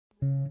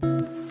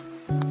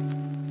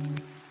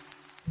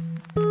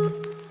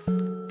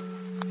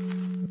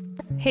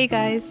Hey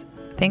guys,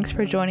 thanks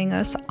for joining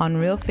us on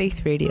Real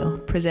Faith Radio,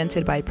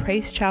 presented by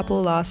Praise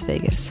Chapel, Las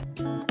Vegas.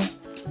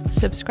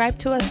 Subscribe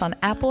to us on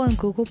Apple and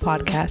Google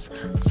Podcasts,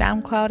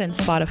 SoundCloud, and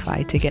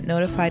Spotify to get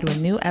notified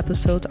when new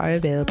episodes are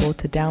available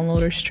to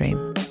download or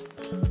stream.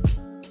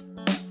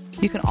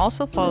 You can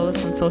also follow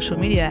us on social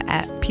media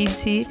at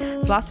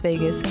PC Las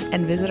Vegas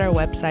and visit our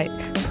website,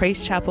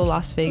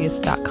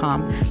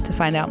 praisechapellasvegas.com, to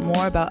find out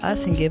more about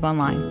us and give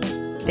online.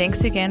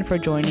 Thanks again for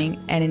joining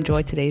and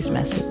enjoy today's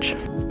message.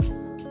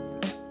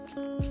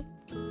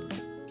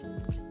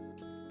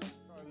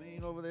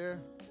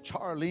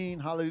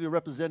 Charlene, hallelujah,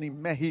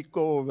 representing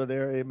Mexico over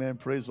there. Amen.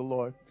 Praise the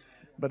Lord.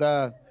 But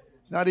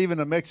it's not even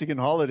a Mexican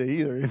holiday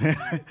either. Amen.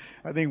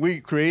 I think we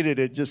created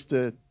it just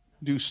to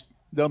do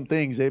dumb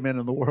things. Amen.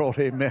 In the world.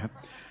 Amen.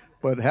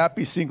 But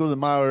happy Cinco de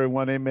Mayo,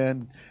 everyone.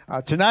 Amen.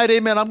 Tonight,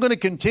 amen, I'm going to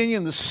continue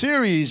in the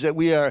series that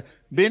we have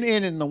been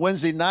in the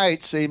Wednesday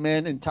nights.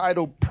 Amen.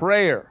 Entitled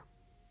Prayer.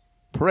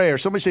 Prayer.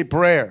 Somebody say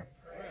prayer.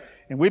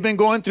 And we've been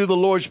going through the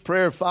Lord's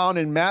Prayer found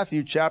in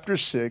Matthew chapter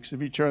 6.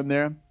 If you turn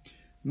there.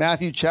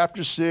 Matthew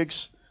chapter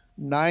 6,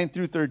 9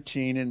 through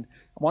 13. And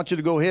I want you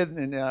to go ahead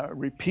and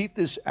repeat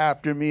this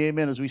after me,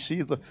 amen, as we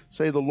say the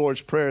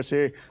Lord's Prayer.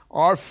 Say,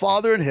 Our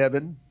Father in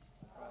heaven,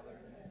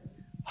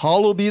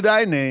 hallowed be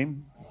thy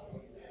name.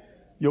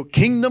 Your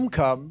kingdom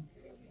come.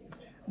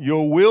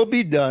 Your will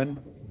be done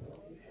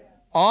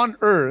on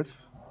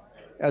earth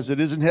as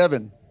it is in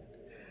heaven.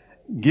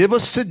 Give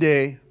us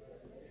today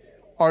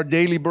our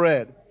daily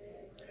bread.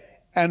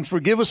 And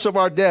forgive us of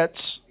our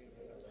debts,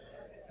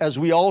 as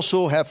we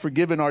also have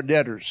forgiven our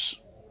debtors.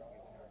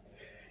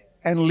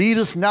 And lead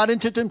us not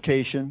into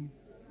temptation,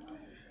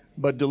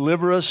 but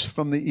deliver us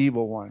from the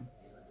evil one.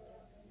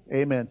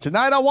 Amen.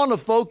 Tonight I want to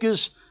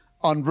focus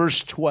on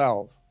verse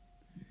 12.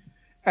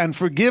 And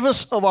forgive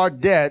us of our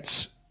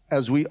debts,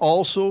 as we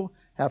also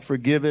have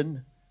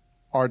forgiven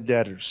our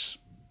debtors.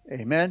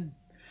 Amen.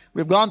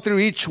 We've gone through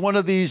each one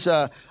of these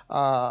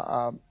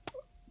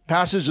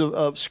passages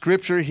of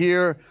Scripture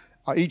here,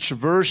 each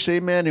verse,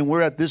 amen, and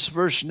we're at this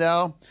verse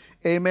now.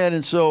 Amen.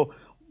 And so,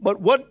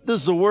 but what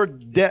does the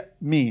word debt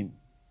mean?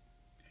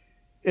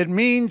 It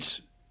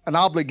means an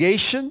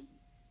obligation.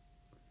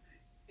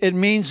 It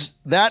means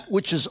that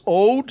which is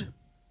owed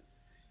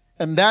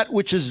and that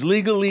which is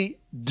legally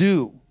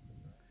due.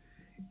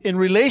 In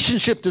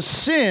relationship to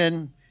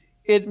sin,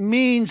 it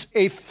means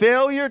a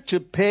failure to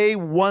pay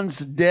one's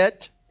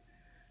debt,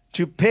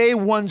 to pay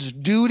one's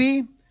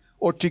duty,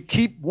 or to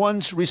keep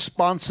one's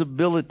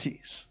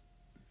responsibilities.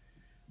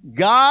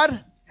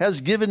 God has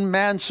given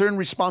man certain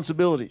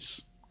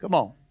responsibilities. Come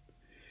on.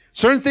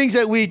 Certain things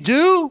that we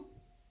do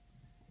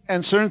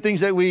and certain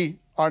things that we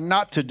are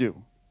not to do.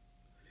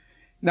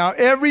 Now,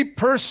 every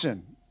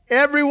person,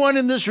 everyone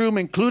in this room,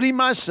 including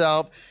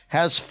myself,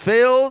 has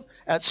failed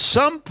at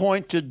some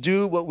point to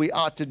do what we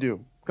ought to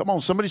do. Come on,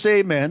 somebody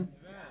say amen.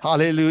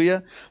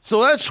 Hallelujah.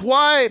 So that's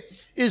why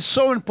it's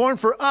so important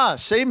for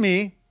us, say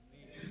me,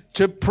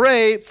 to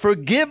pray,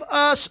 forgive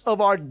us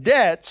of our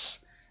debts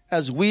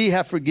as we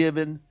have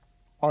forgiven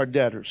our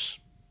debtors.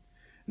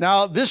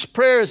 Now, this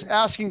prayer is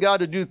asking God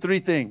to do three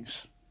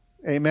things.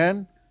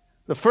 Amen.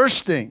 The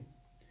first thing,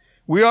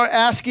 we are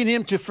asking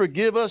Him to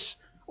forgive us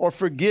or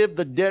forgive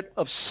the debt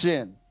of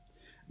sin,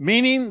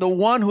 meaning the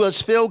one who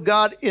has failed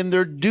God in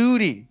their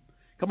duty.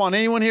 Come on,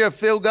 anyone here have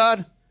failed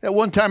God at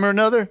one time or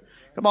another?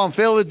 Come on,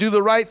 fail to do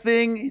the right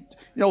thing,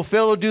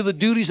 fail to do the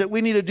duties that we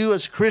need to do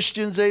as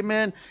Christians,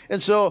 amen. And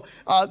so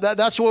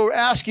that's what we're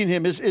asking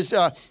Him is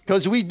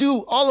because we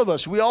do, all of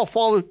us, we all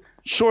fall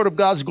short of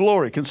God's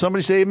glory. Can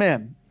somebody say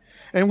amen?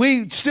 And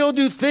we still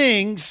do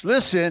things,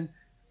 listen,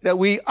 that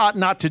we ought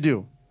not to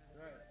do.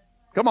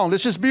 Come on,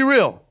 let's just be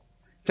real.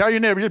 Tell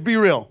your neighbor, just be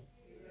real.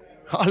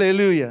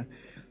 Hallelujah.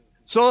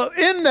 So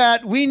in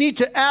that, we need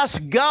to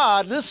ask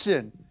God,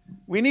 listen,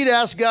 we need to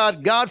ask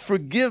God, God,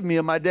 forgive me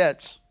of my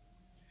debts.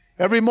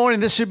 Every morning,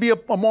 this should be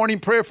a morning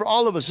prayer for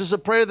all of us. This is a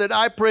prayer that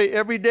I pray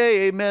every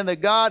day, amen, that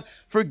God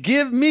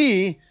forgive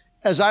me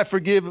as I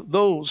forgive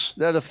those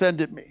that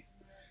offended me.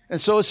 And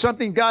so it's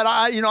something, God,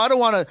 I don't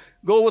want to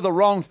go with a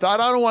wrong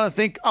thought. I don't want to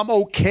think I'm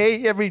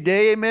okay every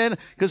day, amen,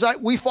 because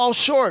we fall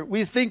short.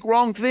 We think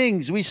wrong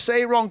things. We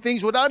say wrong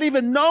things without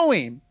even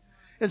knowing.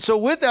 And so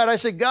with that, I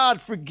say,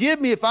 God, forgive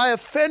me if I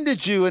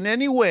offended you in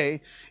any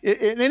way,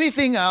 in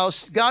anything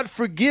else. God,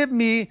 forgive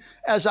me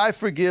as I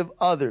forgive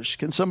others.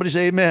 Can somebody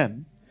say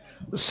amen?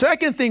 The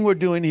second thing we're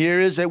doing here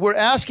is that we're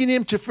asking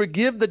Him to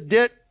forgive the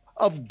debt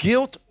of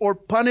guilt or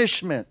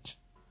punishment.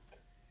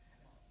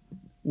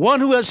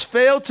 One who has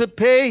failed to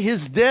pay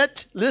his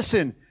debt,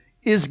 listen,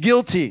 is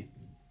guilty.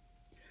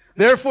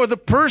 Therefore, the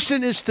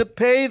person is to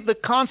pay the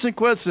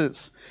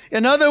consequences.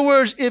 In other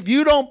words, if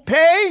you don't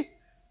pay,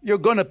 you're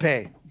going to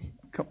pay.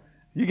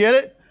 You get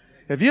it?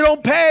 If you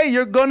don't pay,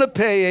 you're going to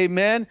pay.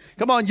 Amen.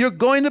 Come on, you're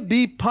going to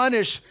be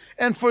punished.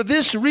 And for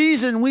this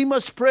reason, we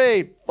must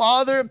pray,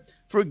 Father,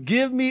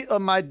 forgive me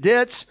of my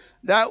debts.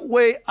 That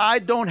way I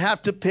don't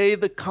have to pay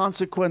the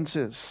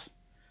consequences.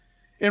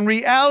 In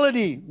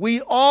reality, we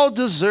all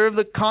deserve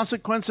the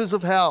consequences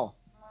of hell.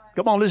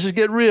 Come on, let's just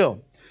get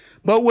real.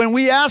 But when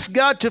we ask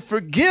God to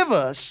forgive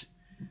us,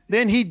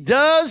 then he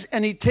does,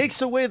 and he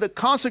takes away the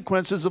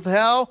consequences of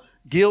hell,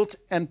 guilt,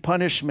 and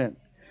punishment.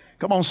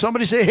 Come on,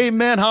 somebody say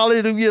amen,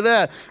 hallelujah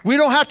that. We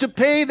don't have to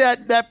pay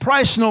that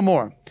price no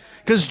more,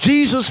 because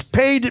Jesus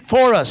paid it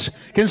for us.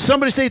 Can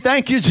somebody say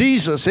thank you,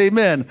 Jesus?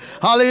 Amen.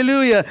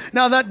 Hallelujah.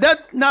 Now let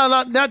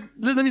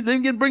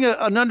me bring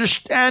an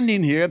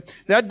understanding here.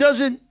 That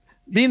doesn't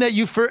mean that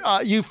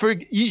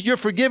you're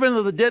forgiven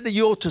of the debt that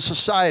you owe to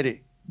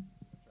society.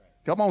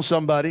 Come on,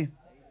 somebody.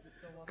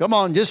 Come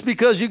on, just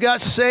because you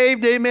got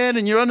saved, amen,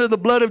 and you're under the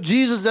blood of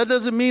Jesus, that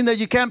doesn't mean that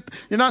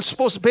you're not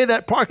supposed to pay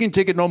that parking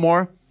ticket no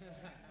more.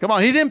 Come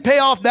on, he didn't pay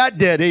off that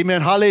debt,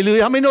 amen,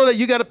 hallelujah. How many know that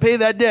you got to pay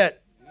that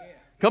debt?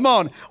 Come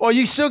on, or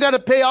you still got to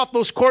pay off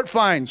those court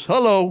fines.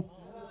 Hello.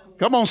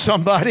 Come on,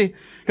 somebody.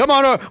 Come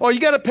on, or you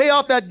got to pay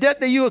off that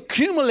debt that you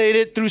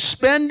accumulated through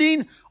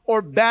spending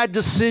or bad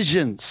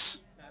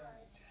decisions.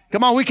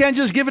 Come on, we can't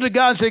just give it to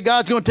God and say,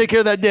 God's going to take care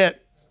of that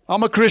debt.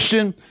 I'm a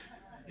Christian.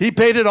 He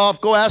paid it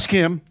off. Go ask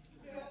him.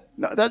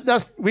 No,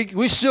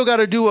 we still got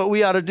to do what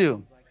we ought to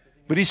do.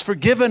 But he's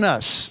forgiven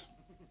us.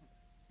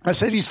 I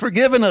said he's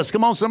forgiven us.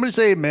 Come on, somebody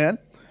say amen.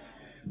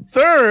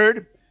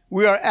 Third,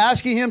 we are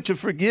asking him to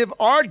forgive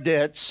our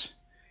debts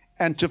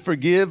and to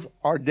forgive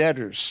our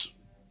debtors.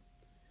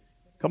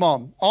 Come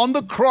on. On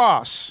the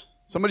cross,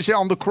 somebody say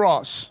on the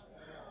cross.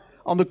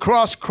 On the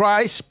cross,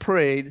 Christ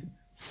prayed,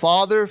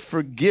 Father,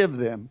 forgive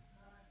them,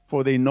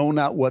 for they know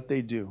not what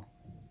they do.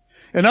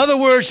 In other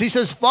words, he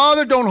says,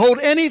 Father, don't hold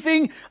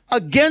anything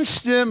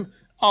against them.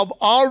 I've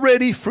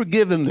already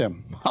forgiven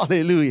them.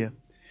 Hallelujah.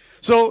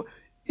 So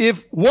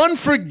if one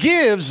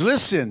forgives,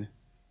 listen,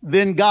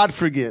 then God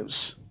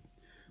forgives.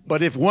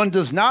 But if one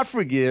does not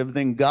forgive,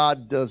 then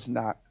God does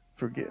not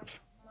forgive.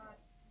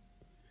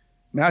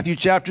 Matthew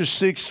chapter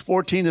 6,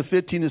 14 to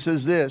 15, it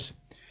says this,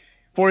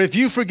 for if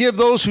you forgive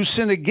those who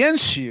sin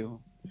against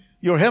you,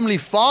 your heavenly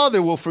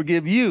Father will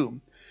forgive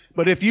you.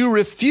 But if you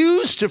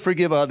refuse to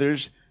forgive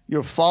others,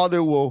 your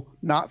Father will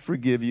not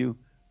forgive you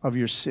of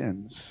your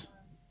sins.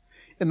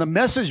 In the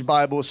Message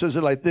Bible, it says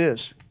it like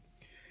this.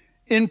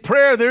 In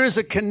prayer, there is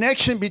a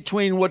connection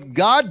between what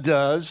God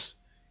does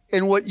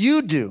and what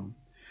you do.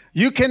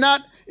 You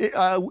can't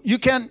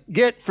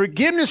get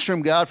forgiveness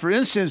from God, for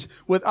instance,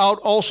 without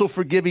also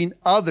forgiving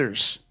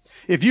others.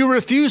 If you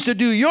refuse to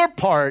do your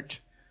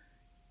part,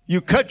 you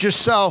cut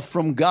yourself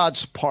from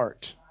God's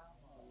part.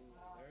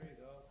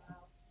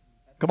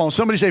 Come on,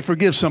 somebody say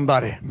forgive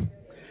somebody.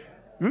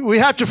 We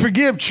have to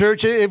forgive,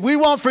 church. If we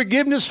want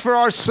forgiveness for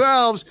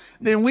ourselves,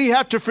 then we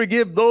have to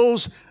forgive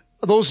those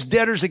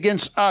debtors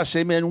against us.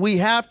 Amen. We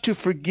have to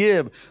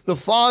forgive. The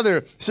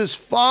Father says,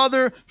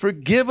 Father,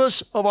 forgive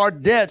us of our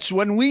debts.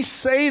 When we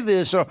say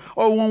this or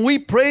when we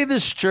pray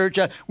this, church,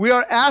 we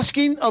are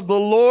asking of the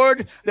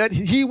Lord that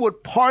he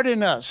would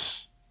pardon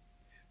us.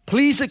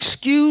 Please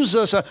excuse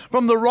us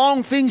from the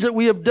wrong things that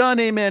we have done.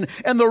 Amen.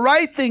 And the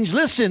right things,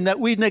 listen, that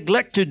we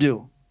neglect to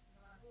do.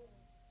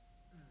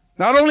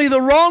 Not only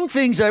the wrong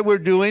things that we're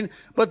doing,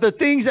 but the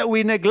things that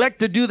we neglect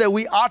to do that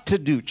we ought to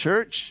do,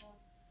 church.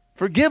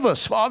 Forgive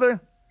us,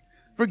 Father.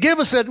 Forgive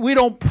us that we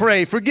don't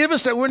pray. Forgive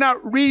us that we're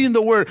not reading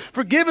the Word.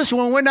 Forgive us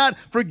when we're not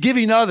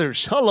forgiving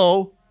others.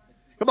 Hello.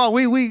 Come on,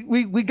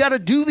 we got to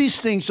do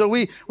these things. So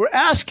we're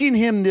asking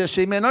him this,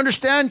 amen.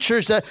 Understand,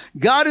 church, that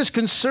God is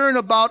concerned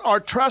about our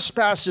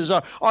trespasses,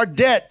 our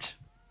debt,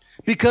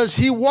 because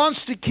he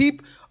wants to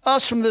keep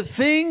us from the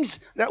things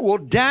that will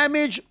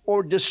damage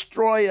or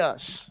destroy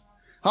us.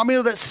 How many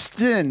know that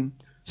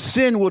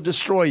sin will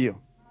destroy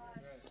you?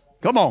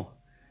 Come on.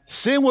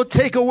 Sin will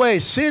take away.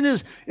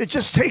 It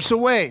just takes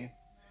away.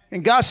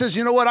 And God says,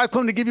 you know what? I've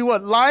come to give you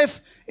what?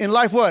 Life, and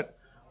life what?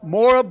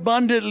 More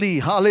abundantly.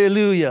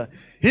 Hallelujah.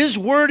 His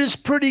word is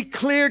pretty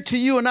clear to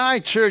you and I,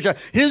 church.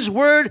 His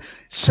word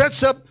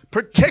sets up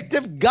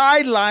protective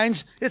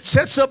guidelines. It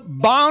sets up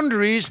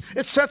boundaries.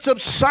 It sets up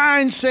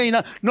signs saying,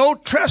 no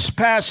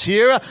trespass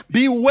here.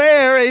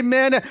 Beware,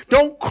 amen.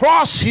 Don't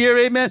cross here,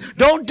 amen.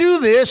 Don't do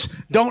this.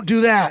 Don't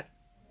do that.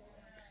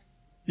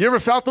 You ever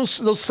felt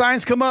those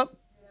signs come up?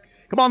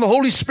 Come on, the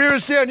Holy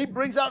Spirit's there, and he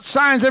brings out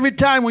signs every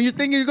time. When you're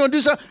thinking you're going to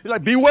do something, you're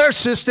like, beware,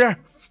 sister.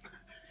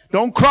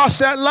 Don't cross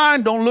that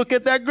line. Don't look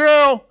at that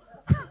girl.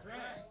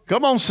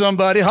 Come on,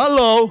 somebody.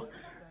 Hello.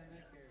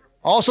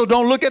 Also,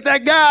 don't look at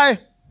that guy.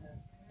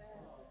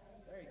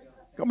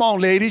 Come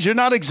on, ladies. You're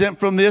not exempt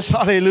from this.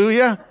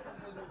 Hallelujah.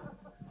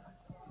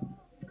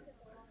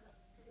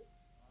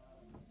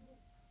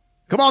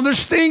 Come on,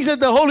 there's things that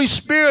the Holy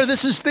Spirit,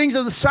 this is things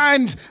of the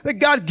signs that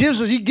God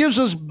gives us. He gives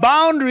us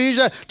boundaries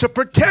to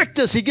protect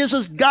us. He gives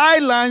us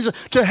guidelines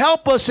to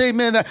help us,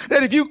 amen.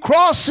 That if you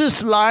cross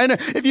this line,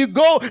 if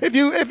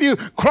you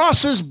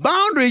cross this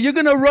boundary, you're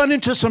going to run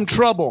into some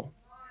trouble.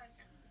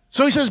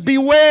 So he says,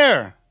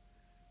 beware.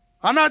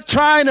 I'm not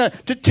trying to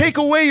take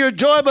away your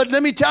joy, but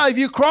let me tell you, if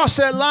you cross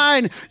that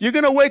line, you're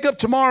going to wake up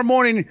tomorrow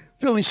morning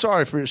feeling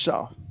sorry for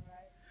yourself.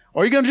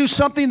 Or you're going to do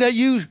something that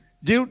you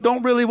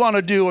don't really want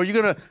to do, or you're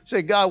going to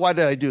say, God, why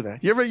did I do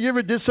that? You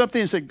ever did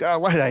something and say,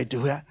 God, why did I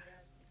do that?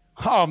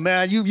 Oh,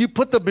 man, you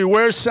put the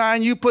beware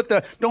sign, you put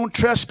the don't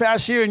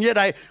trespass here, and yet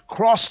I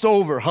crossed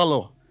over.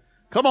 Hello.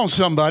 Come on,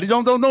 somebody.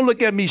 Don't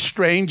look at me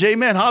strange.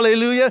 Amen.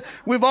 Hallelujah.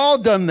 We've all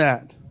done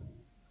that.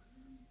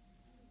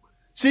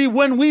 See,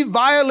 when we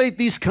violate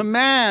these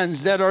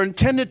commands that are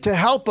intended to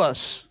help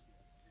us,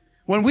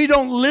 when we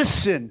don't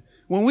listen,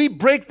 when we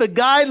break the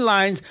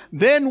guidelines,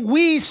 then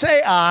we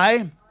say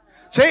I,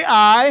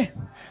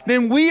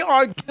 then we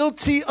are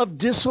guilty of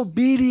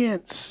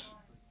disobedience.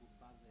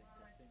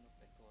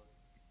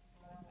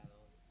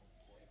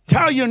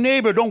 Tell your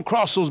neighbor, don't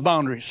cross those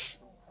boundaries.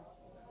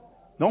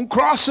 Don't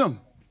cross them.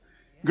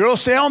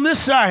 Girls, stay on this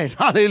side.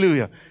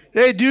 Hallelujah.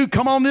 Hey, dude,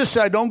 come on this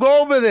side. Don't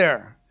go over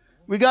there.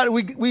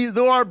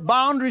 There are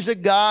boundaries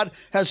that God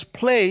has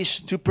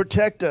placed to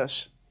protect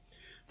us.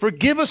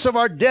 Forgive us of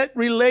our debt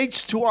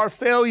relates to our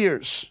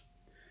failures.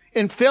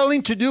 In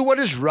failing to do what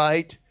is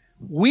right,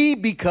 we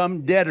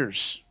become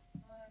debtors.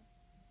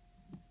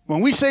 When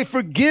we say,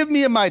 forgive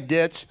me of my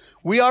debts,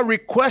 we are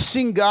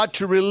requesting God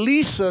to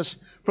release us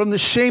from the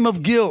shame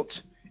of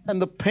guilt and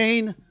the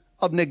pain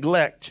of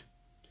neglect.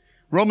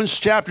 Romans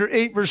chapter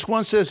 8 verse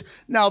 1 says,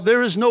 now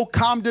there is no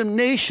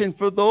condemnation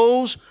for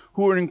those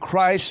who are in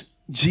Christ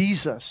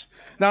Jesus.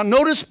 Now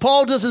notice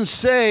Paul doesn't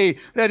say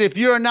that if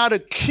you're not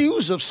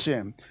accused of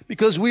sin,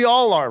 because we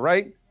all are,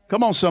 right?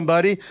 Come on,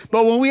 somebody.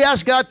 But when we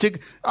ask God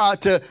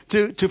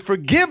to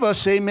forgive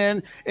us,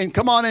 amen, and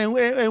come on,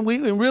 and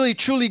we really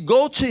truly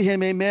go to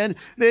him, amen,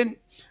 then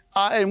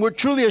and we're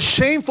truly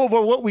ashamed for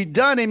what we've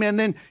done, amen,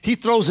 then he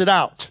throws it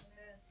out.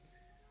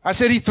 I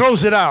said he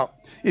throws it out.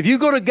 If you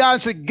go to God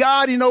and say,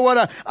 God, you know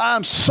what,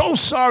 I'm so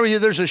sorry,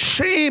 there's a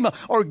shame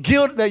or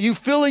guilt that you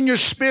feel in your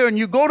spirit, and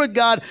you go to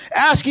God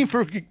asking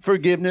for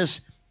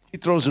forgiveness, he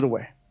throws it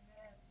away.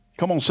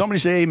 Come on, somebody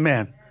say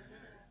amen.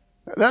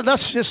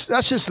 That's just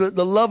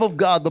the love of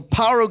God, the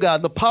power of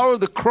God, the power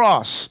of the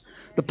cross,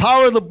 the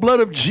power of the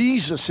blood of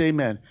Jesus,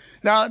 amen.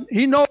 Now,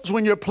 he knows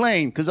when you're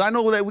playing, because I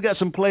know that we got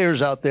some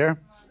players out there.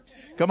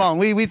 Come on,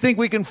 we think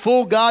we can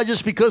fool God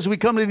just because we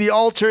come to the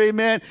altar,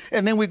 amen,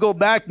 and then we go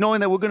back knowing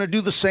that we're going to do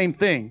the same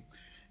thing.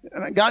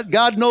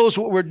 God knows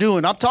what we're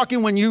doing. I'm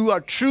talking when you are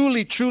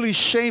truly, truly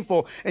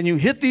shameful and you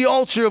hit the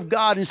altar of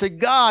God and say,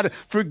 God,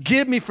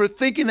 forgive me for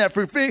thinking that,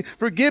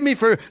 forgive me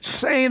for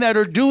saying that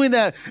or doing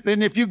that.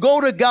 Then if you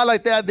go to God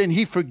like that, then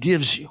he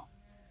forgives you.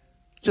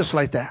 Just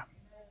like that.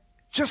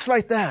 Just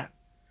like that.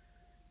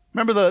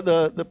 Remember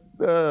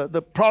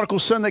the prodigal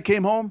son that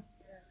came home?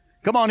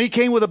 Come on, he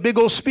came with a big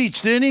old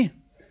speech, didn't he?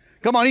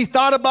 Come on, he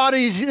thought about it.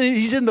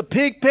 He's in the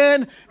pig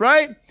pen,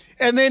 right?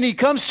 And then he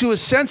comes to his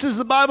senses,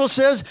 the Bible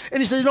says,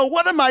 and he says,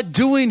 what am I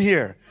doing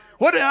here?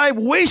 I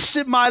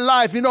wasted my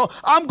life.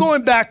 I'm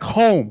going back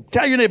home.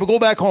 Tell your neighbor, go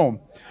back home.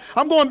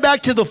 I'm going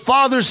back to the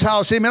Father's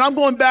house. Amen. I'm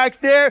going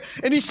back there.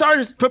 And he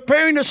started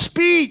preparing a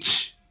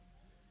speech.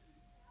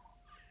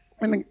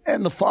 And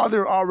the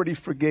Father already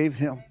forgave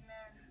him.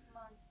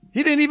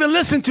 He didn't even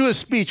listen to his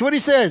speech. What he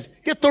says,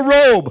 get the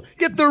robe,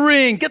 get the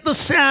ring, get the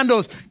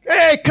sandals.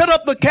 Hey, cut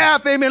up the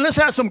calf, amen. Let's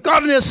have some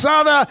carne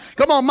asada.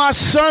 Come on, my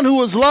son who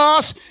was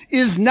lost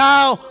is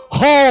now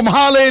home.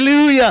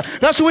 Hallelujah.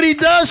 That's what he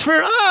does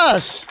for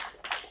us.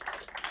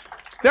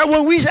 That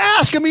when we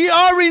ask him, he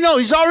already knows.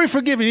 He's already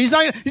forgiven. He's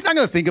not going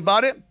to think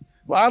about it.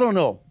 Well, I don't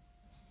know.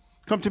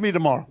 Come to me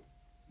tomorrow.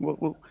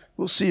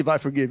 We'll see if I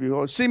forgive you.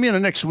 Or see me in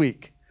the next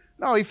week.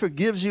 No, he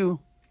forgives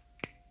you.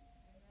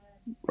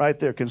 Right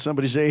there. Can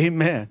somebody say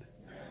amen?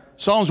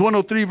 Psalms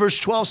 103 verse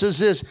 12 says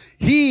this.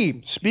 He,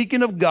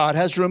 speaking of God,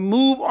 has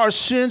removed our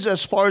sins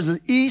as far as the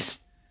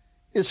east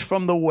is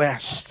from the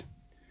west.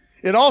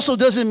 It also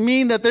doesn't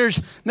mean that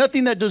there's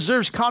nothing that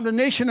deserves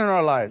condemnation in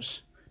our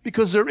lives,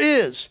 because there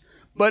is.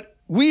 But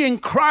we in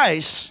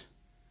Christ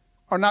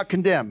are not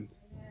condemned.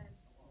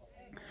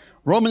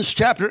 Romans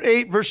chapter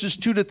 8 verses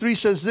 2 to 3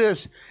 says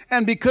this.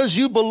 And because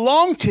you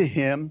belong to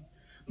him,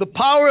 the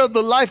power of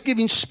the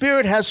life-giving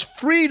Spirit has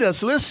freed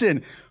us.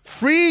 Listen,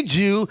 freed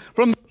you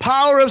from the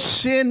power of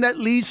sin that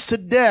leads to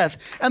death.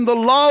 And the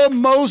law of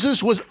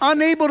Moses was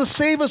unable to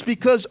save us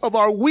because of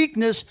our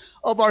weakness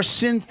of our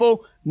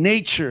sinful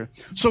nature.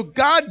 So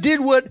God did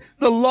what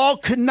the law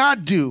could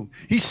not do.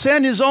 He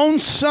sent his own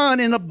son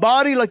in a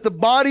body like the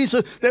bodies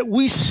that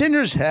we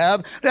sinners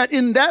have, that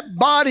in that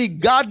body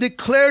God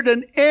declared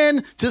an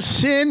end to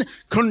sin,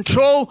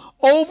 control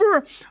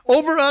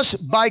over us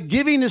by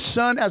giving his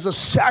son as a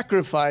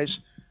sacrifice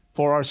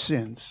for our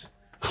sins.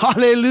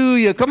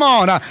 Hallelujah. Come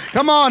on.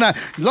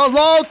 The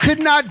law could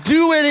not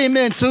do it.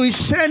 Amen. So he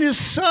sent his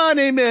son,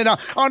 amen,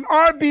 on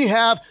our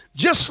behalf,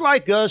 just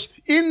like us,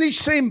 in these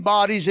same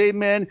bodies,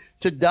 amen,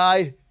 to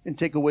die and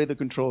take away the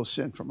control of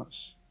sin from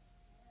us.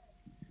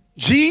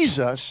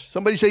 Jesus,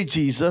 somebody say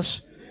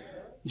Jesus.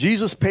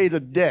 Jesus paid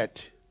a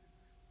debt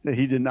that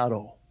he did not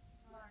owe.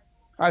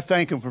 I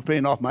thank him for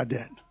paying off my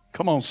debt.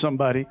 Come on,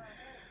 somebody.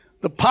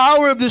 The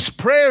power of this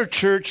prayer,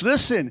 church,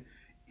 listen,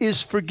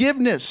 is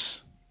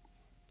forgiveness.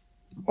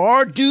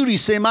 Our duty,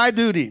 say my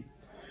duty.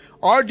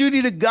 Our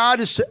duty to God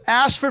is to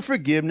ask for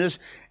forgiveness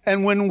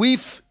And when we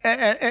fail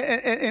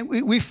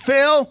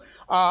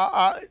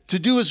to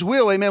do his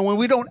will, amen, when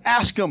we don't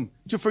ask him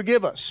to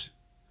forgive us.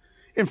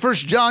 In 1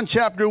 John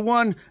chapter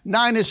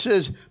 1:9, it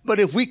says, but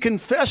if we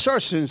confess our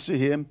sins to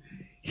him,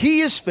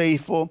 he is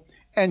faithful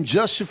and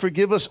just to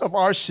forgive us of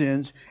our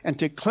sins and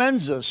to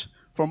cleanse us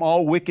from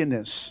all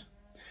wickedness.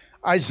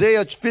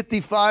 Isaiah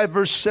 55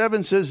 verse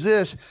 7 says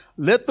this,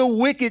 let the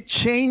wicked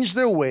change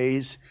their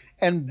ways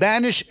and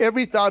banish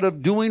every thought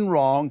of doing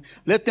wrong.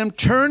 Let them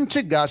turn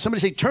to God.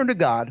 Somebody say, turn to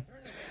God.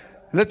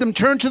 Let them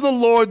turn to the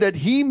Lord that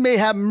he may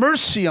have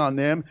mercy on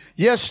them.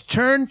 Yes,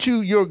 turn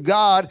to your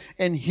God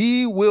and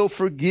he will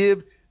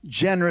forgive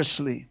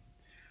generously.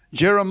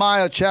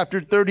 Jeremiah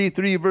chapter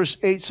 33 verse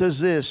 8 says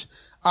this,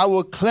 I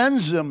will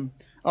cleanse them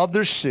of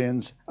their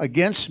sins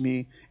against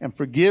me and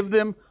forgive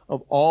them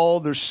of all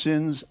their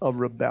sins of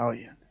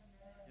rebellion.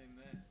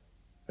 Amen.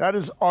 That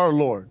is our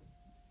Lord.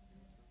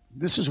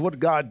 This is what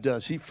God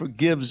does. He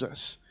forgives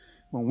us.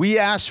 When we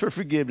ask for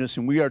forgiveness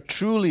and we are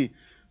truly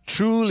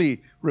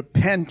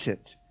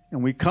repentant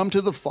and we come to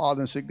the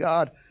Father and say,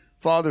 God,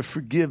 Father,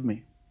 forgive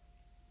me,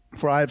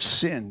 for I have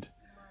sinned.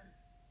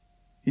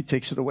 He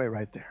takes it away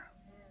right there.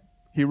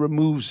 He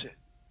removes it.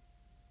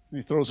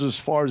 He throws it as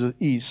far as the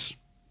east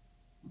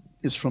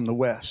is from the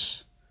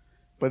west.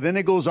 But then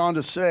it goes on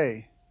to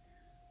say,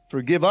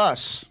 forgive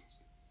us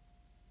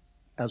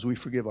as we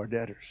forgive our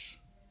debtors.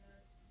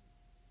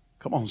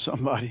 Come on,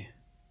 somebody.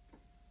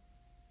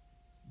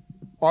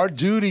 Our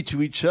duty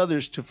to each other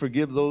is to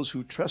forgive those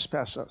who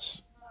trespass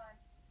us.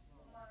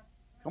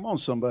 Come on,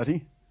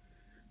 somebody.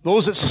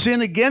 Those that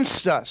sin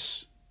against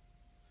us.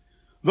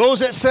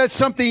 Those that said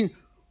something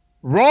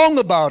wrong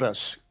about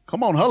us.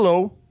 Come on,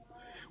 hello.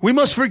 We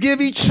must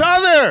forgive each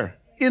other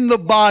in the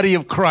body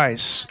of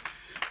Christ.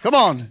 Come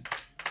on.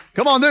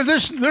 Come on.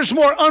 There's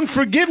more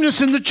unforgiveness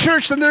in the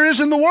church than there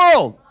is in the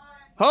world.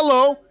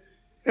 Hello.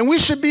 And we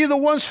should be the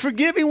ones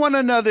forgiving one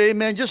another,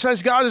 amen, just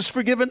as God has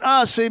forgiven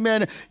us,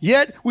 amen.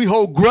 Yet we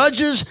hold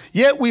grudges,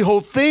 yet we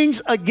hold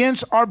things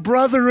against our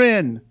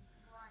brethren.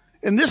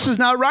 And this is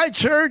not right,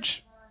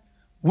 church.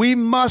 We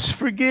must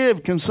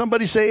forgive. Can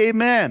somebody say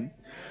amen?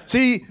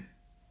 See,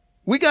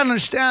 we got to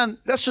understand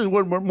that's just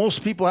what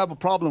most people have a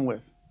problem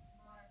with.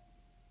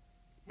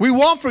 We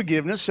want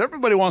forgiveness.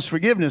 Everybody wants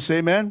forgiveness,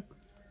 amen.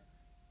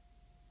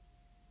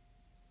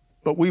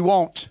 But we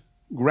won't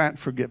grant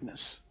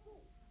forgiveness.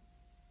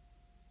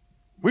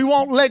 We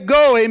won't let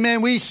go,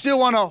 amen. We still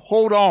want to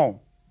hold on.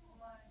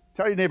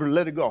 Tell your neighbor,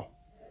 let it go.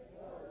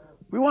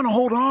 We want to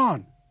hold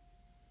on.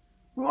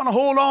 We want to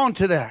hold on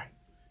to that.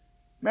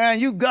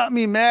 Man, you got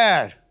me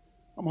mad.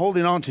 I'm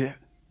holding on to it.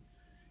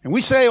 And we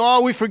say,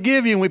 oh, we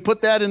forgive you, and we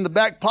put that in the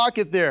back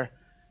pocket there.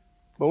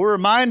 But we're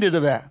reminded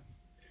of that.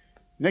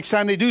 Next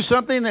time they do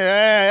something,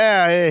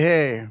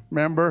 hey,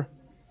 remember?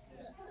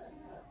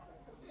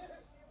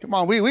 Come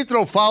on, we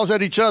throw fouls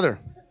at each other.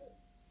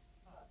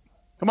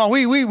 Come on,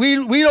 we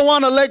don't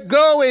want to let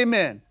go,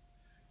 amen.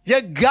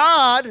 Yet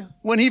God,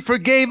 when he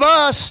forgave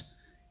us,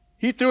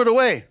 he threw it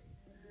away.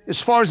 As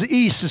far as the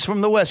east is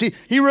from the west.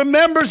 He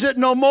remembers it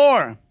no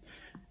more.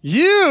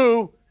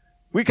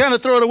 We kind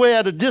of throw it away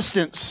at a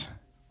distance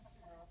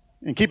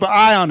and keep an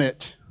eye on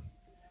it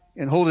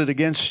and hold it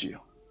against you.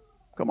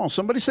 Come on,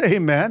 somebody say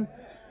amen.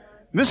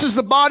 This is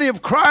the body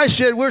of Christ,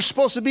 yet we're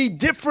supposed to be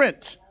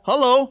different.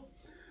 Hello.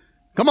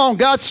 Come on,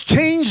 God's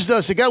changed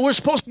us. God, we're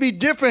supposed to be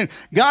different.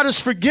 God has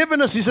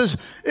forgiven us. He says,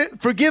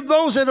 forgive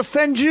those that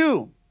offend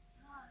you.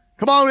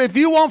 Come on, if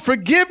you want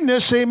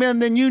forgiveness, amen,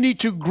 then you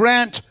need to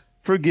grant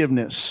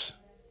forgiveness.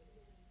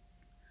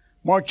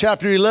 Mark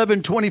chapter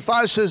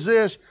 11:25 says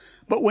this,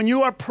 but when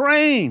you are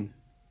praying,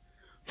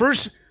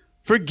 first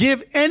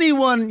forgive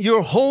anyone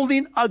you're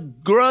holding a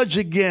grudge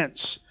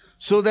against,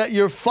 so that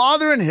your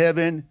Father in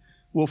heaven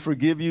will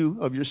forgive you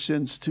of your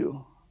sins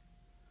too.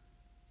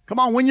 Come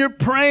on, when you're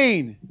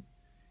praying,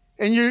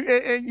 and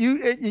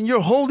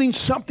you're holding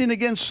something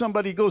against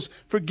somebody, he goes,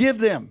 forgive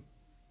them.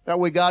 That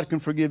way God can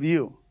forgive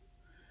you.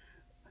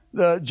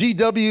 The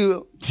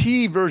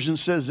GWT version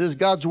says this,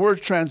 God's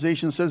Word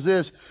translation says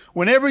this,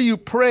 whenever you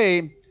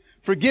pray,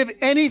 forgive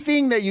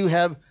anything you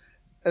have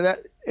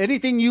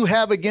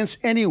against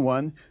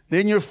anyone,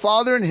 then your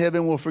Father in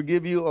heaven will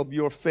forgive you of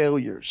your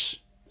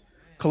failures.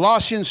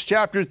 Colossians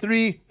chapter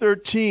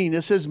 3:13,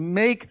 it says,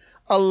 make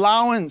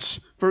allowance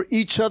for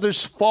each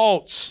other's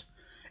faults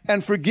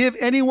and forgive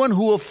anyone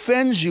who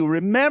offends you.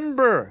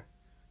 Remember,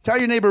 tell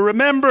your neighbor,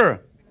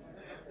 remember,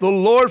 the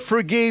Lord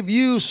forgave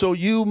you, so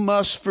you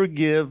must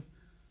forgive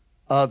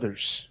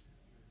others.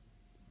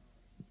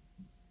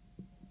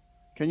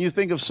 Can you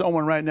think of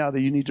someone right now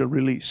that you need to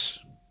release?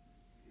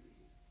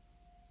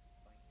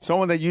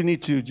 Someone that you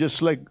need to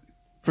just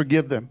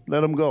forgive them,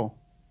 let them go.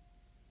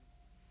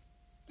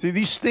 See,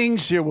 these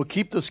things here will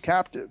keep us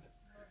captive.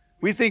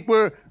 We think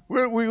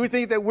we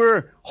think that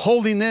we're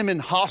holding them in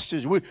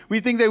hostage. We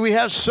think that we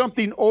have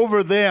something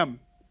over them.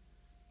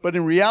 But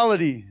in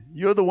reality,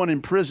 you're the one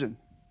in prison.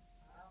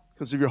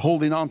 Because if you're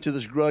holding on to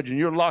this grudge and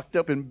you're locked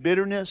up in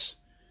bitterness,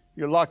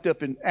 you're locked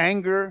up in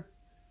anger,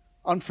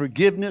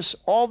 unforgiveness,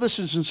 all this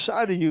is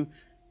inside of you,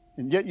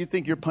 and yet you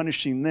think you're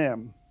punishing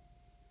them.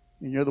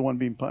 and you're the one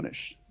being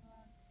punished.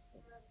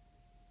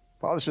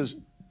 Father says,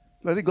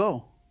 let it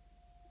go.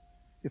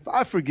 If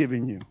I've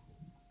forgiven you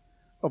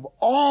of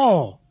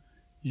all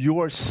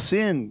your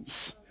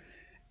sins,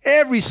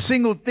 every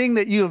single thing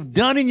that you have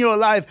done in your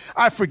life,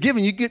 I've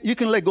forgiven you. You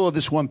can let go of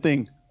this one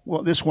thing.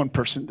 Well, this one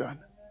person done.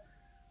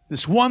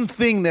 This one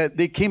thing that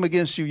they came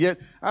against you, yet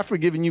I've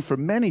forgiven you for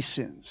many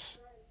sins.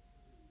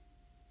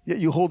 Yet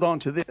you hold on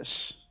to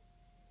this.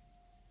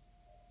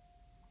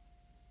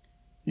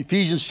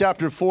 Ephesians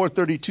chapter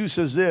 4:32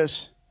 says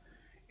this,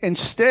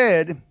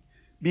 instead,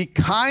 be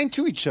kind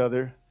to each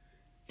other,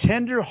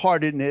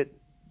 tender-hearted,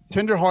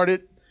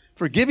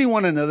 forgiving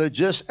one another,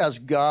 just as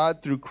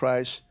God through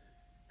Christ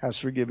has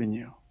forgiven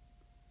you.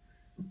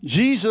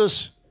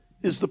 Jesus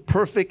is the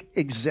perfect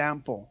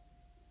example.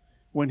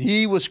 When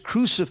he was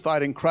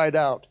crucified and cried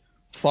out,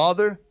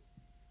 Father,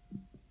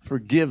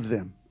 forgive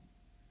them,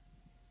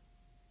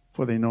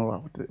 for they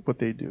know what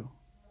they do.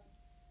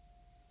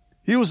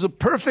 He was a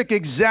perfect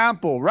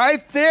example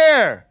right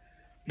there,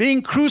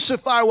 being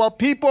crucified while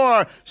people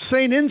are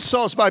saying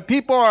insults, by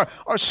people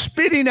are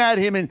spitting at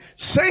him and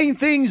saying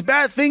things,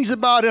 bad things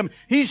about him.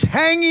 He's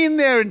hanging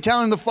there and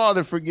telling the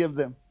Father, forgive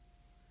them,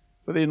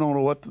 for they don't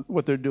know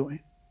what they're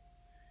doing.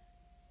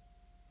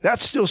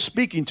 That's still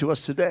speaking to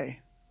us today.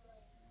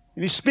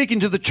 And he's speaking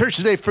to the church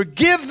today,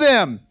 forgive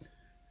them,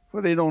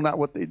 for they know not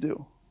what they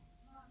do.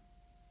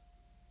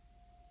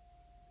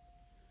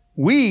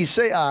 We,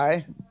 say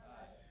I,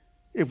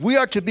 if we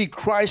are to be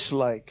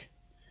Christ-like,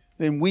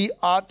 then we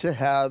ought to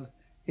have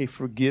a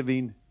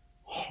forgiving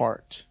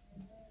heart.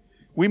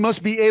 We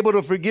must be able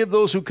to forgive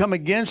those who come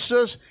against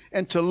us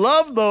and to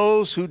love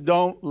those who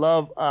don't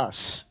love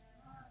us.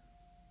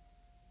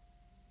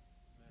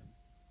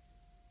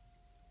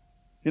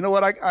 You know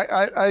what?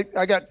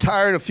 I got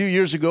tired a few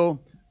years ago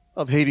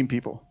of hating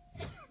people.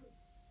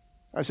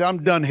 I said,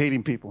 I'm done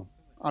hating people.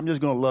 I'm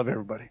just going to love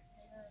everybody.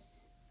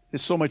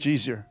 It's so much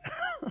easier.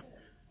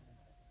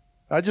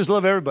 I just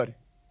love everybody.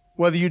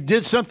 Whether you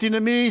did something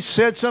to me,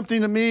 said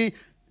something to me,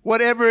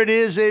 whatever it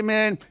is,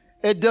 amen,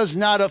 it does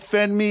not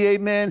offend me,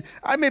 amen.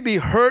 I may be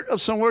hurt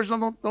of some words.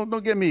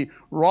 Don't get me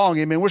wrong,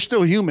 amen. We're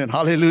still human,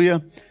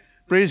 hallelujah.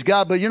 Praise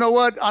God. But you know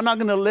what? I'm not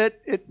going to let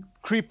it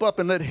creep up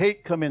and let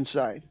hate come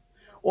inside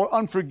or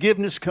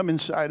unforgiveness come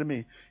inside of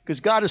me.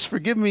 Because God has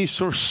forgiven me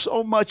for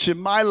so much in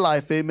my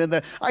life, amen,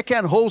 that I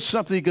can't hold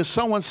something because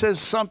someone says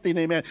something,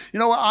 amen. You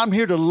know what? I'm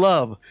here to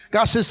love.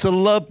 God says to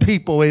love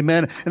people,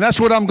 amen. And that's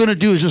what I'm going to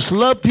do, is just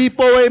love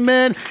people,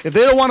 amen. If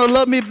they don't want to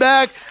love me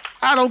back,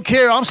 I don't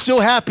care. I'm still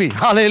happy.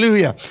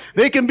 Hallelujah.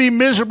 They can be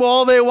miserable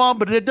all they want,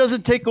 but it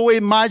doesn't take away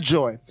my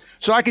joy.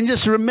 So I can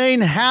just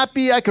remain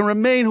happy. I can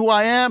remain who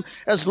I am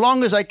as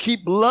long as I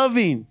keep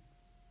loving.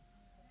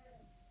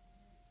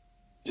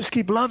 Just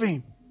keep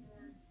loving.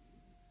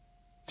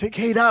 Take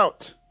hate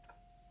out.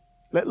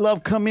 Let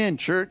love come in,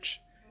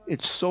 church.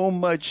 It's so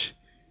much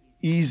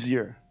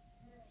easier.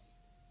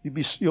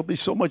 You'll be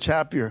so much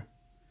happier.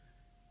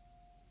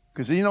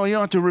 Because, you don't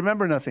have to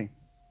remember nothing.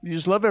 You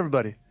just love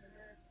everybody.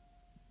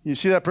 You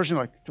see that person,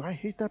 like, do I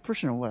hate that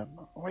person or what?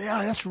 Oh,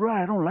 yeah, that's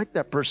right. I don't like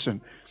that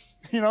person.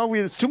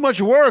 It's too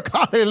much work.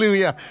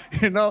 Hallelujah.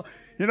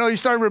 You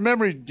start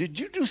remembering, did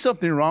you do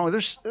something wrong?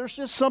 There's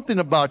just something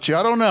about you.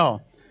 I don't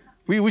know.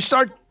 We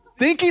start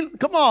thinking,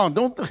 come on,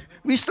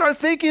 we start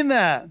thinking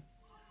that.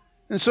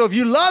 And so if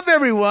you love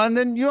everyone,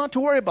 then you don't have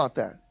to worry about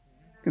that.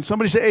 Can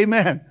somebody say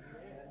amen?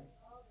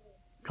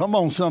 Come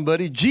on,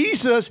 somebody.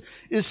 Jesus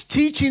is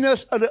teaching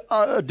us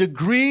a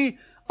degree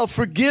of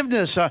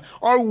forgiveness,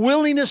 our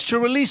willingness to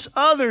release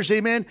others,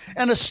 amen,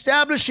 and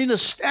establishing a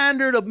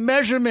standard of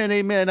measurement,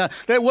 amen,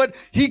 that what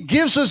he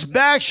gives us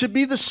back should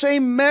be the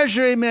same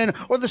measure, amen,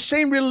 or the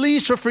same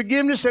release or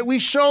forgiveness that we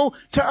show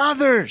to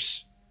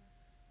others.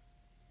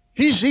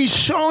 He's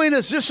showing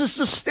us this is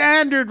the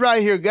standard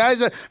right here,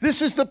 guys.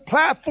 This is the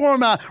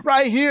platform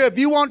right here. If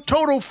you want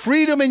total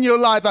freedom in your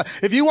life,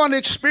 if you want to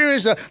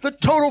experience the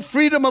total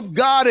freedom of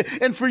God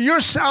and for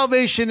your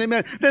salvation,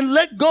 amen, then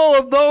let go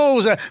of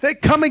those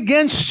that come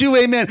against you,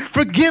 amen.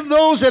 Forgive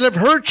those that have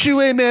hurt you,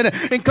 amen.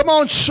 And come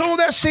on, show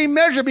that same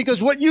measure,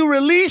 because what you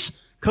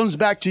release comes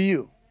back to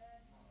you.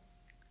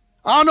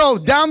 I don't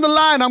know, down the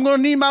line, I'm going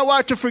to need my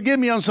wife to forgive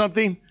me on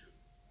something.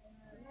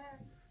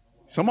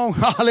 Come on,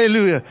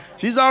 hallelujah.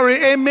 She's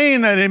already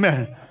amen that,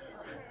 amen.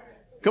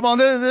 Come on,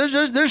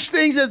 there's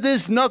things that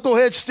this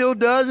knucklehead still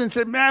does and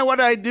said, man, why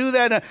did I do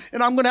that?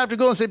 And I'm going to have to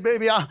go and say,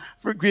 baby,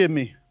 forgive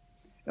me.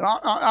 And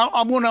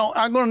I'm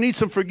going to need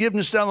some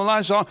forgiveness down the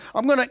line. So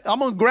I'm going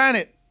to grant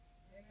it.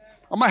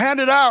 I'm going to hand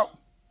it out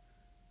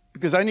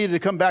because I need it to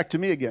come back to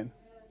me again.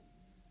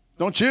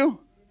 Don't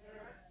you?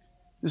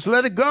 Just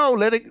let it go.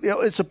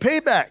 It's a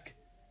payback.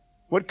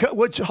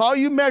 How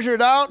you measure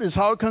it out is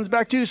how it comes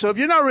back to you. So if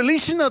you're not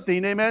releasing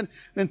nothing, amen,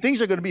 then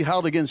things are going to be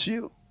held against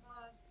you.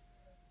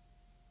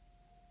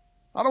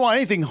 I don't want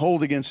anything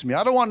held against me.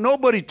 I don't want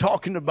nobody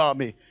talking about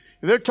me.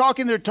 If they're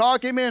talking,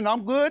 amen,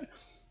 I'm good.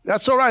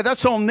 That's all right.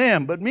 That's on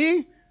them. But me,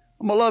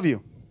 I'm going to love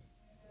you.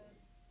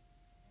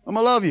 I'm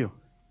going to love you.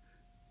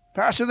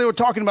 Pastor, they were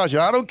talking about you.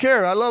 I don't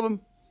care. I love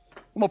them.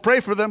 I'm going to pray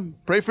for them.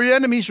 Pray for your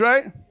enemies,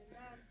 right?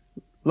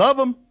 Love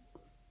them.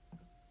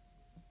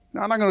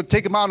 Now, I'm not going to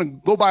take them out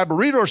and go buy a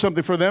burrito or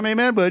something for them,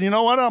 amen? But you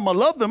know what? I'm going to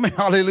love them,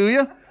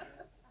 hallelujah.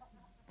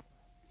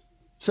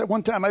 So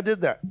one time I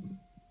did that.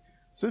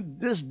 So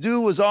this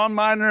dude was on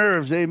my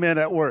nerves, amen,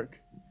 at work.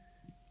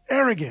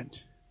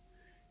 Arrogant.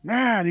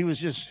 Man, he was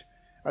just,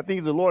 I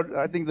think the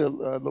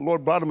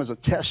Lord brought him as a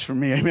test for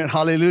me, amen,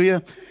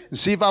 hallelujah. And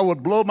see if I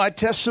would blow my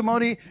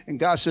testimony. And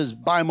God says,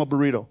 buy him a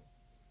burrito.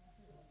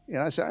 And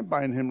I said, I'm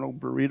buying him no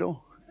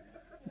burrito.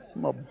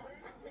 I'm going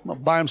to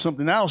buy him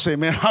something else,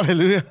 amen,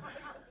 hallelujah.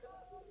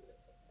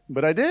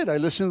 But I did. I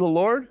listened to the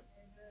Lord.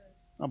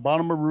 I bought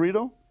him a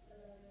burrito.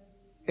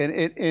 And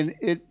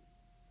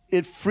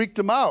it freaked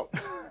him out.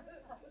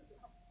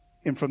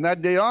 And from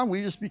that day on,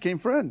 we just became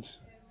friends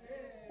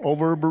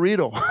over a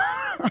burrito.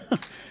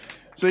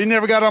 So he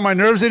never got on my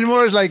nerves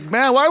anymore. It's like,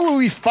 man, why were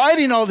we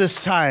fighting all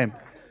this time?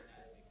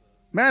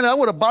 Man, I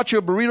would have bought you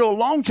a burrito a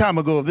long time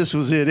ago if this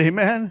was it.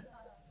 Amen.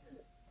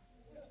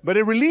 But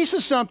it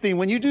releases something.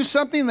 When you do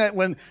something that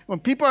when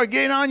people are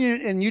getting on you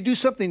and you do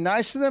something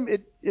nice to them,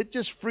 it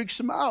just freaks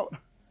them out.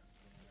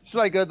 It's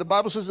like the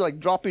Bible says, like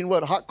dropping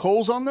hot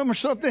coals on them or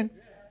something.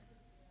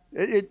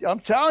 I'm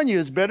telling you,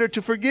 it's better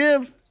to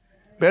forgive,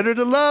 better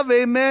to love.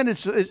 Amen.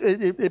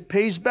 It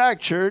pays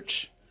back,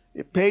 church.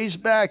 It pays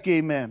back.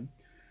 Amen.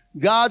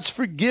 God's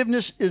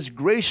forgiveness is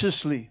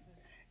graciously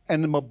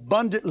and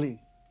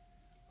abundantly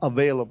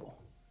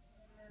available.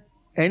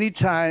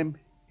 Anytime,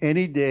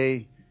 any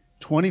day,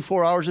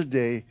 24 hours a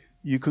day,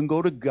 you can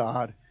go to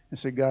God and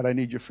say, God, I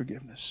need your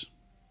forgiveness.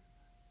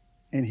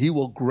 And he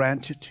will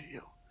grant it to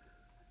you.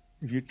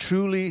 If you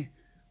truly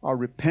are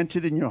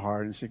repentant in your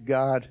heart and say,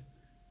 God,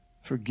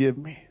 forgive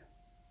me.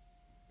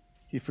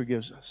 He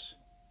forgives us.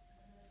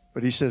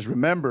 But he says,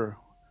 remember,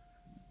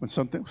 when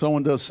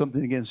someone does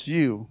something against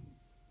you,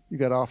 you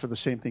got to offer the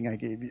same thing I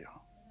gave you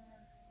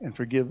and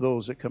forgive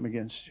those that come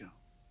against you.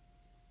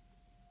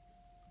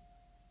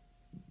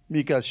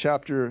 Micah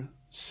chapter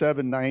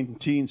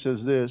 7:19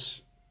 says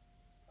this.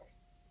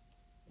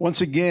 Once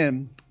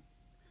again,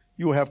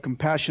 you will have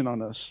compassion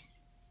on us.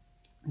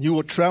 You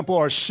will trample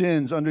our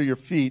sins under your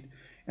feet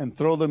and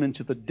throw them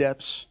into the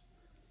depths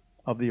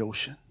of the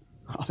ocean.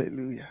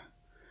 Hallelujah.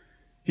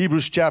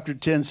 Hebrews chapter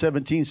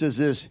 10:17 says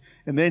this.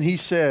 And then he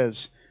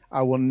says,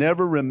 I will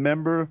never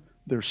remember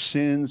their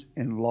sins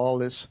and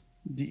lawless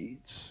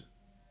deeds.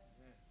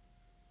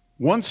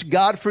 Once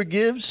God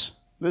forgives,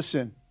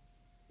 listen,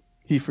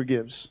 he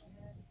forgives.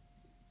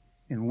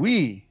 And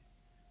we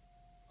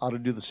ought to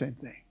do the same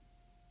thing.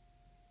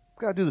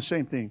 We've got to do the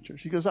same thing,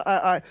 church. He goes,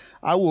 I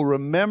will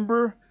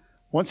remember,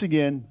 once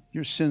again,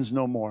 your sins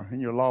no more and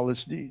your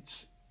lawless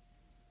deeds.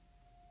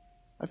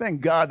 I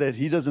thank God that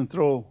he doesn't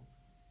throw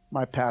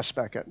my past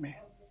back at me.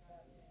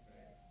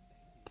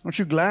 Aren't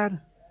you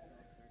glad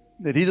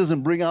that he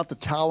doesn't bring out the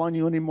towel on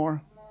you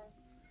anymore?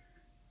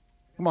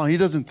 Come on, he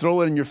doesn't throw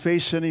it in your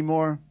face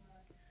anymore.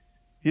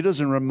 He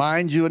doesn't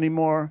remind you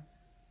anymore.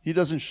 He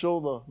doesn't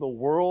show the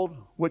world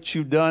what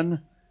you've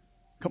done.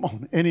 Come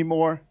on,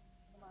 anymore.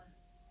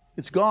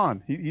 It's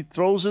gone. He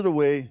throws it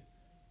away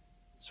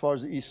as far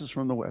as the east is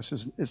from the west.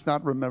 It's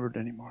not remembered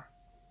anymore.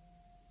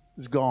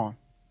 It's gone.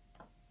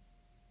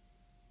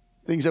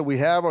 Things that we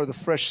have are the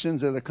fresh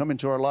sins that come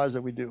into our lives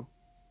that we do.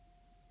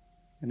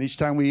 And each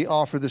time we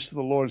offer this to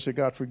the Lord and say,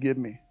 God, forgive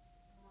me,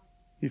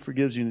 he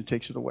forgives you and he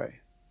takes it away.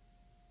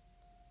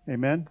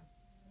 Amen?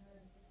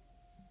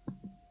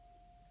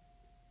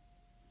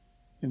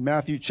 In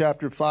Matthew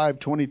chapter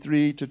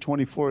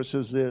 5:23-24, it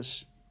says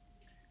this.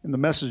 In the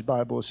Message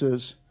Bible, it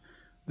says,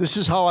 this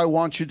is how I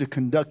want you to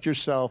conduct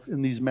yourself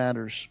in these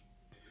matters.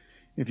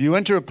 If you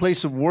enter a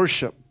place of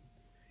worship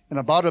and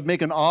about to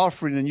make an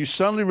offering and you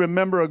suddenly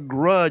remember a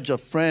grudge a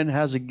friend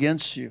has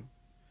against you,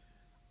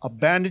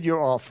 abandon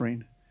your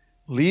offering,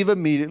 leave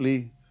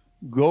immediately,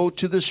 go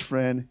to this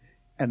friend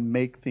and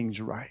make things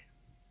right.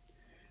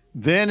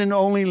 Then and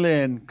only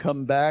then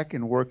come back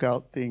and work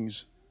out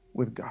things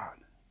with God.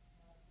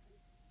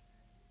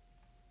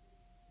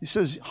 He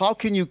says, how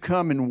can you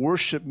come and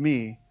worship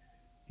me,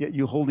 yet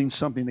you're holding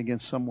something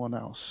against someone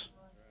else?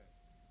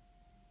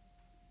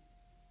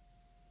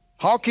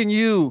 How can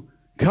you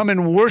come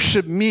and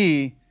worship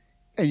me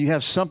and you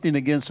have something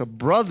against a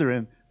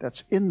brother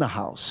that's in the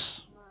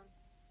house?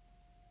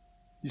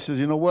 He says,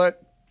 you know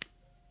what?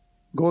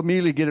 Go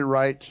immediately get it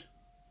right.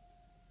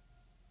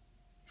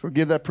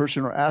 Forgive that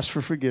person or ask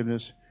for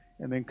forgiveness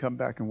and then come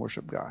back and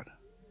worship God.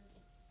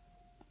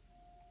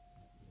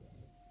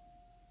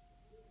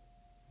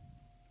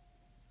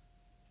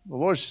 The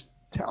Lord's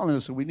telling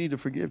us that we need to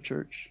forgive,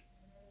 church.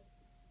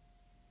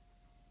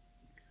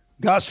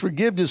 God's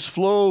forgiveness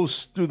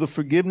flows through the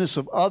forgiveness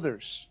of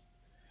others.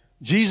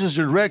 Jesus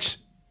directs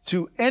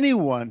to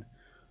anyone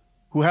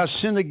who has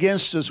sinned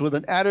against us with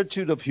an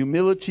attitude of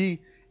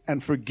humility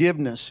and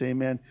forgiveness.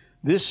 Amen.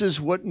 This is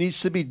what needs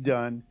to be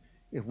done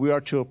if we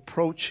are to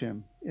approach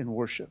him in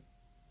worship.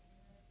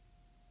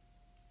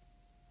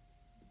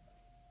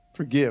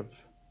 Forgive.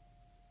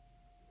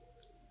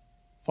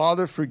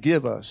 Father,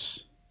 forgive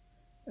us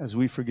as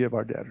we forgive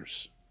our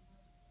debtors.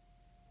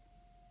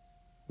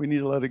 We need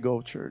to let it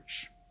go,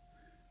 church.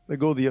 Let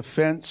go of the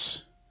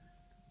offense,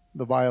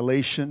 the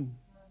violation,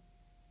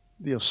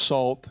 the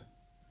assault,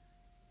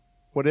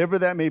 whatever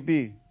that may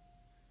be.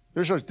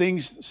 There's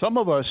things, some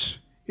of us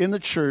in the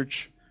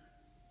church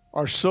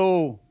are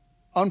so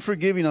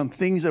unforgiving on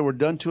things that were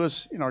done to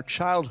us in our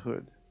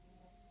childhood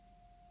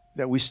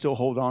that we still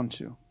hold on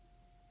to.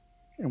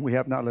 And we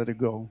have not let it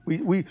go.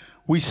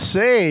 We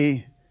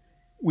say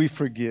we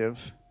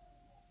forgive.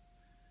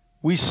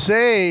 We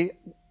say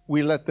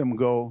we let them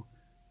go,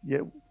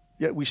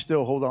 yet we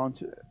still hold on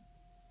to it.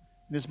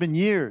 And it's been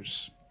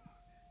years.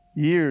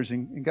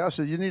 And God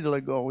says, you need to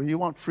let go. You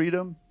want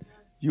freedom?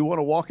 You want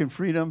to walk in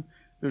freedom?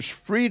 There's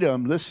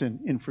freedom,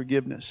 listen, in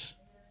forgiveness.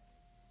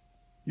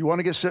 You want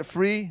to get set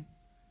free?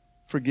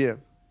 Forgive.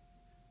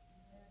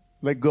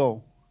 Let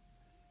go.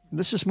 And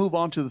let's just move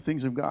on to the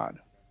things of God.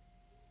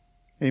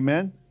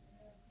 Amen?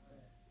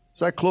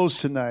 As I close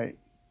tonight,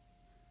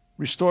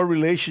 restored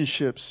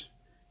relationships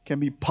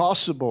can be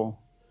possible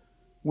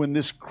when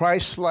this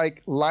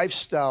Christ-like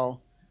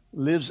lifestyle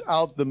lives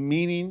out the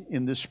meaning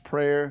in this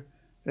prayer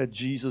that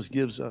Jesus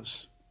gives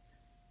us.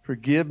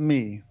 Forgive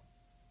me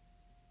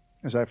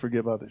as I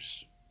forgive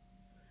others.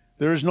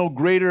 There is no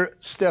greater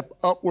step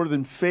upward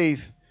in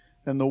faith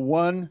than the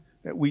one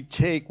that we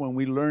take when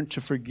we learn to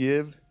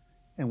forgive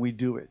and we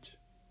do it.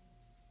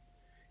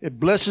 It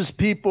blesses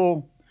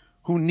people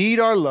who need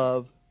our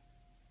love,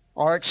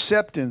 our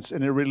acceptance,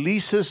 and it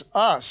releases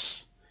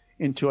us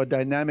into a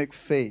dynamic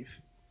faith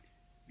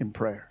in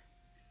prayer.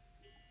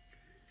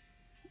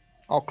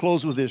 I'll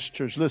close with this,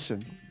 church.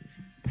 Listen,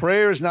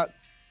 prayer is not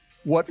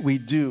what we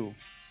do.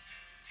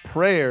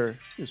 Prayer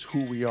is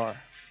who we are.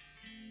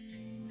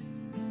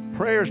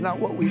 Prayer is not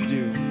what we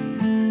do.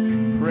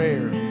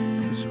 Prayer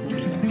is who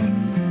we are.